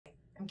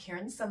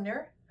Karen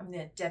Sumner. I'm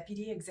the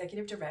Deputy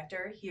Executive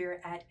Director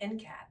here at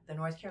NCCAT, the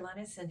North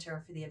Carolina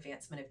Center for the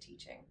Advancement of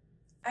Teaching.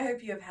 I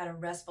hope you have had a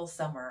restful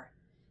summer.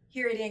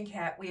 Here at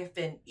NCCAT, we have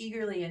been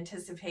eagerly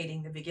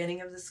anticipating the beginning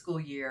of the school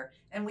year,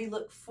 and we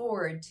look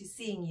forward to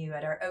seeing you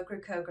at our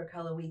Ocracoke or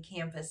Cullowhee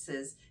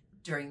campuses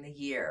during the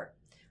year.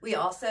 We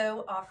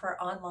also offer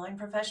online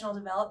professional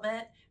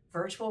development,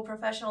 virtual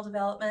professional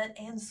development,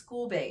 and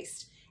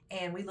school-based.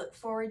 And we look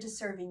forward to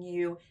serving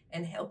you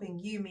and helping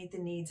you meet the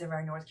needs of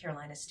our North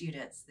Carolina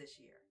students this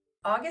year.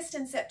 August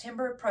and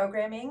September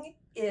programming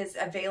is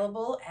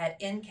available at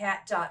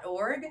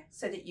ncat.org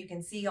so that you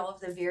can see all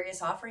of the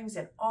various offerings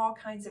in all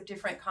kinds of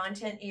different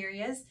content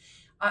areas.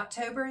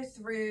 October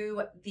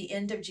through the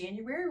end of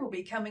January will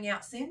be coming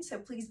out soon, so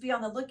please be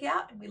on the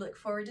lookout, and we look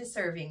forward to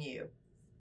serving you.